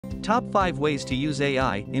Top 5 ways to use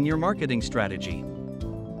AI in your marketing strategy.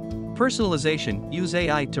 Personalization. Use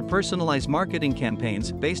AI to personalize marketing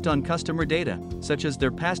campaigns based on customer data, such as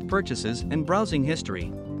their past purchases and browsing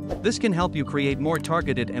history. This can help you create more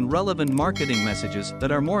targeted and relevant marketing messages that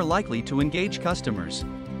are more likely to engage customers.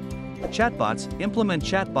 Chatbots. Implement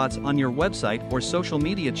chatbots on your website or social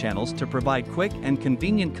media channels to provide quick and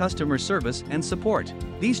convenient customer service and support.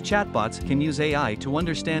 These chatbots can use AI to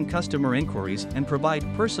understand customer inquiries and provide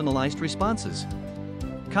personalized responses.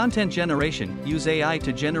 Content generation. Use AI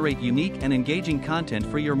to generate unique and engaging content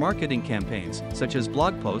for your marketing campaigns, such as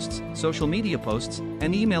blog posts, social media posts,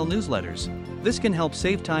 and email newsletters. This can help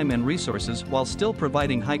save time and resources while still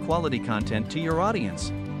providing high-quality content to your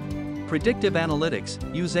audience. Predictive analytics.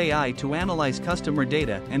 Use AI to analyze customer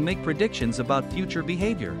data and make predictions about future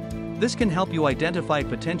behavior. This can help you identify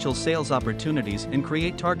potential sales opportunities and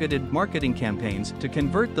create targeted marketing campaigns to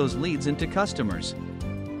convert those leads into customers.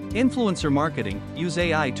 Influencer marketing. Use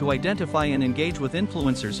AI to identify and engage with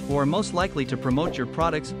influencers who are most likely to promote your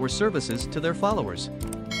products or services to their followers.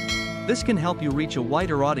 This can help you reach a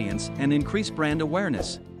wider audience and increase brand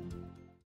awareness.